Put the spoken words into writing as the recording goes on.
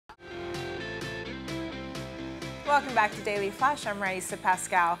Welcome back to Daily Flash. I'm Riesa,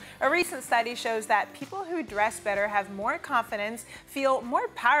 Pascal. A recent study shows that people who dress better have more confidence, feel more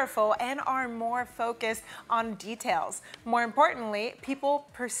powerful, and are more focused on details. More importantly, people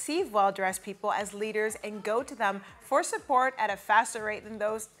perceive well-dressed people as leaders and go to them for support at a faster rate than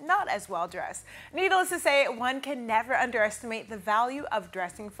those not as well-dressed. Needless to say, one can never underestimate the value of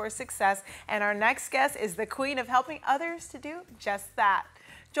dressing for success, and our next guest is the queen of helping others to do just that.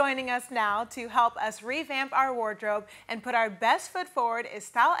 Joining us now to help us revamp our wardrobe and put our best foot forward is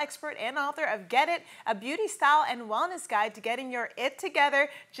style expert and author of Get It, a beauty, style, and wellness guide to getting your it together,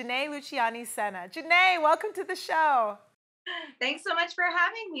 Jene Luciani. Jene, welcome to the show. Thanks so much for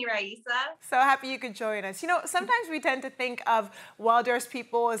having me, Riesa. So happy you could join us. You know, sometimes we tend to think of well-dressed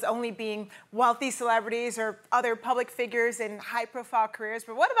people as only being wealthy celebrities or other public figures in high-profile careers.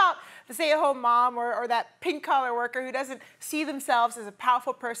 But what about the stay-at-home mom or that pink-collar worker who doesn't see themselves as a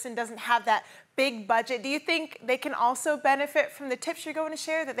powerful person, doesn't have that big budget? Do you think they can also benefit from the tips you're going to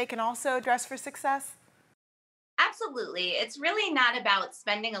share, that they can also dress for success? Absolutely. It's really not about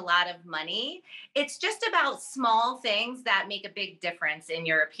spending a lot of money. It's just about small things that make a big difference in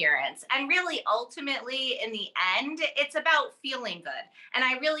your appearance. And really, ultimately, in the end, it's about feeling good. And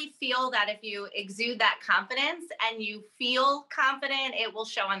I really feel that if you exude that confidence and you feel confident, it will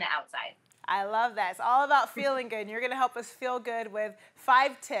show on the outside. I love that. It's all about feeling good. And you're going to help us feel good with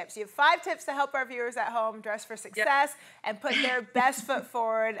 5 tips. You have 5 tips to help our viewers at home dress for success and put their best foot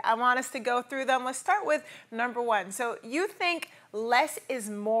forward. I want us to go through them. Let's start with number 1. So you think less is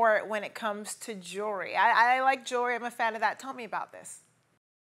more when it comes to jewelry. I like jewelry. I'm a fan of that. Tell me about this.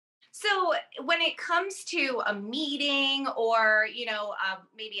 So when it comes to a meeting or,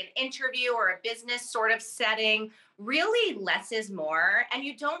 maybe an interview or a business sort of setting, really less is more. And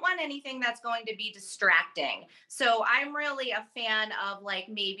you don't want anything that's going to be distracting. So I'm really a fan of like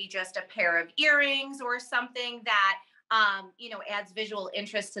maybe just a pair of earrings or something that adds visual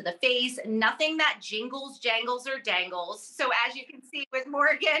interest to the face. Nothing that jingles, jangles, or dangles. So as you can see with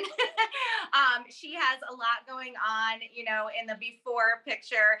Morgan, she has a lot going on, in the before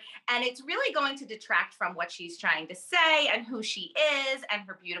picture. And it's really going to detract from what she's trying to say and who she is and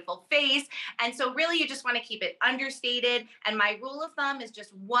her beautiful face. And so really you just want to keep it understated. And my rule of thumb is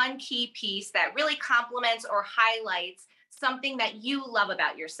just one key piece that really complements or highlights something that you love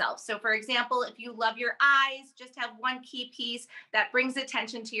about yourself. So for example, if you love your eyes, just have one key piece that brings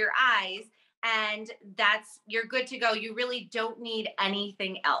attention to your eyes, and you're good to go. You really don't need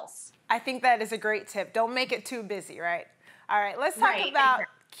anything else. I think that is a great tip. Don't make it too busy, right? All right, let's talk about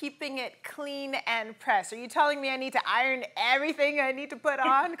keeping it clean and pressed. Are you telling me I need to iron everything I need to put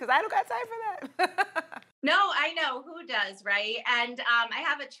on? Because I don't got time for that. No, I know. Who does, right? And I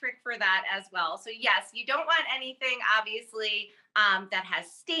have a trick for that as well. So yes, you don't want anything, obviously, that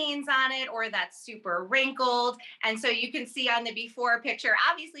has stains on it or that's super wrinkled. And so you can see on the before picture,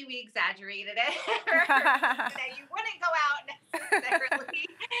 obviously we exaggerated it. You wouldn't go out necessarily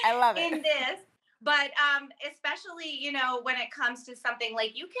I love it. in this. But especially, when it comes to something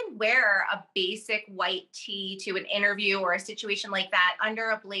like you can wear a basic white tee to an interview or a situation like that under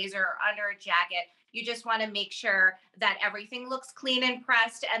a blazer or under a jacket. You just want to make sure that everything looks clean and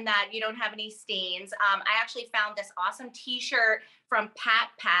pressed and that you don't have any stains. I actually found this awesome t-shirt from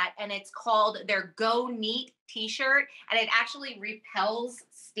Pat, and it's called their Go Neat t-shirt. And it actually repels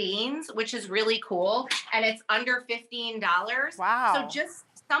stains, which is really cool. And it's under $15. Wow. So just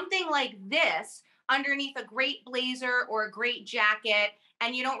something like this underneath a great blazer or a great jacket,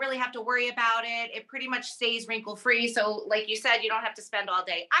 and you don't really have to worry about it. It pretty much stays wrinkle free. So like you said, you don't have to spend all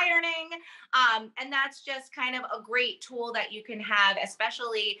day ironing. And that's just kind of a great tool that you can have,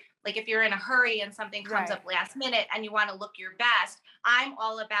 especially like if you're in a hurry and something comes up last minute and you want to look your best. I'm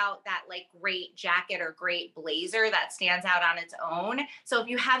all about that like great jacket or great blazer that stands out on its own. So if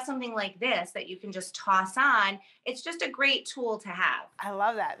you have something like this that you can just toss on, it's just a great tool to have. I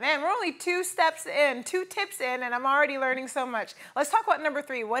love that. Man, we're only 2 tips in, and I'm already learning so much. Let's talk about number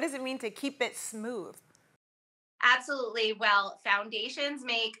 3. What does it mean to keep it smooth? Absolutely. Well, foundations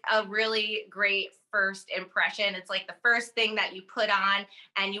make a really great first impression. It's like the first thing that you put on,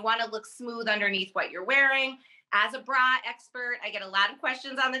 and you want to look smooth underneath what you're wearing. As a bra expert, I get a lot of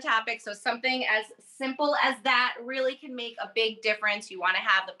questions on the topic. So something as simple as that really can make a big difference. You want to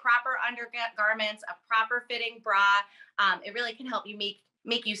have the proper undergarments, a proper fitting bra. It really can help you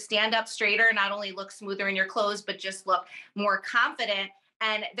make you stand up straighter, not only look smoother in your clothes, but just look more confident.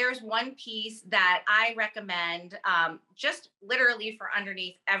 And there's one piece that I recommend just literally for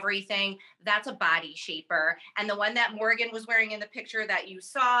underneath everything. That's a body shaper. And the one that Morgan was wearing in the picture that you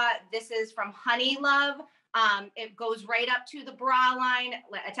saw, this is from Honey Love. It goes right up to the bra line.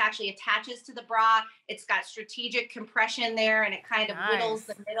 It actually attaches to the bra. It's got strategic compression there, and it kind of whittles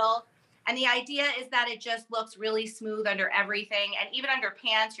the Nice. middle. And the idea is that it just looks really smooth under everything. And even under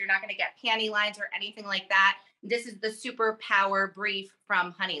pants, you're not going to get panty lines or anything like that. This is the Super Power Brief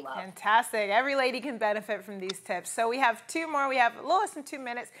from Honeylove. Fantastic. Every lady can benefit from these tips. So we have two more. We have a little less than 2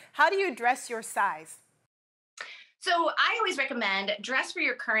 minutes. How do you dress your size? So I always recommend dress for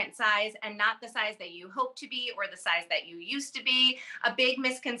your current size and not the size that you hope to be or the size that you used to be. A big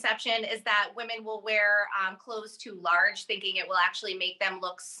misconception is that women will wear clothes too large, thinking it will actually make them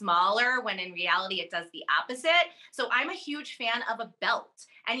look smaller, when in reality it does the opposite. So I'm a huge fan of a belt.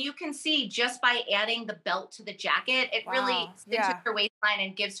 And you can see just by adding the belt to the jacket, it really Wow. cinches Yeah. her waistline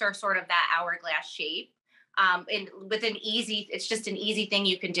and gives her sort of that hourglass shape. With an easy, it's just an easy thing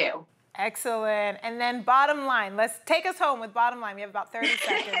you can do. Excellent. And then bottom line. Let's take us home with bottom line. We have about 30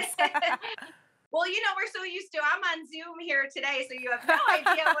 seconds. Well, we're so used to, I'm on Zoom here today, so you have no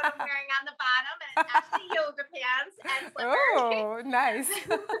idea what I'm wearing on the bottom. And it's actually yoga pants and slippers. Oh, nice.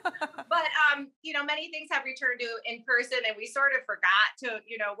 But, many things have returned to in person, and we sort of forgot to,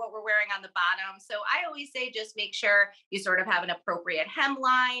 what we're wearing on the bottom. So I always say just make sure you sort of have an appropriate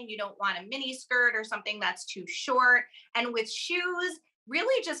hemline. You don't want a mini skirt or something that's too short. And with shoes,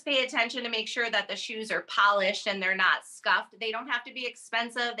 really just pay attention to make sure that the shoes are polished and they're not scuffed. They don't have to be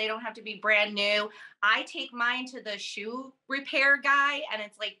expensive. They don't have to be brand new. I take mine to the shoe repair guy, and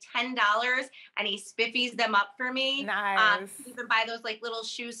it's like $10, and he spiffies them up for me. Nice. You can buy those like little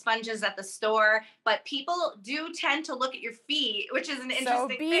shoe sponges at the store, but people do tend to look at your feet, which is an interesting So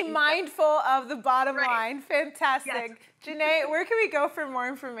be thing. mindful of the bottom Right. line. Fantastic. Yes. Jene, where can we go for more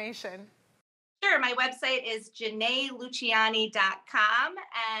information? Sure. My website is JeneLuciani.com,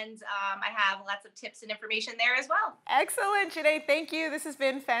 and I have lots of tips and information there as well. Excellent, Jene. Thank you. This has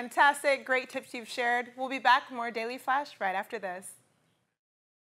been fantastic. Great tips you've shared. We'll be back with more Daily Flash right after this.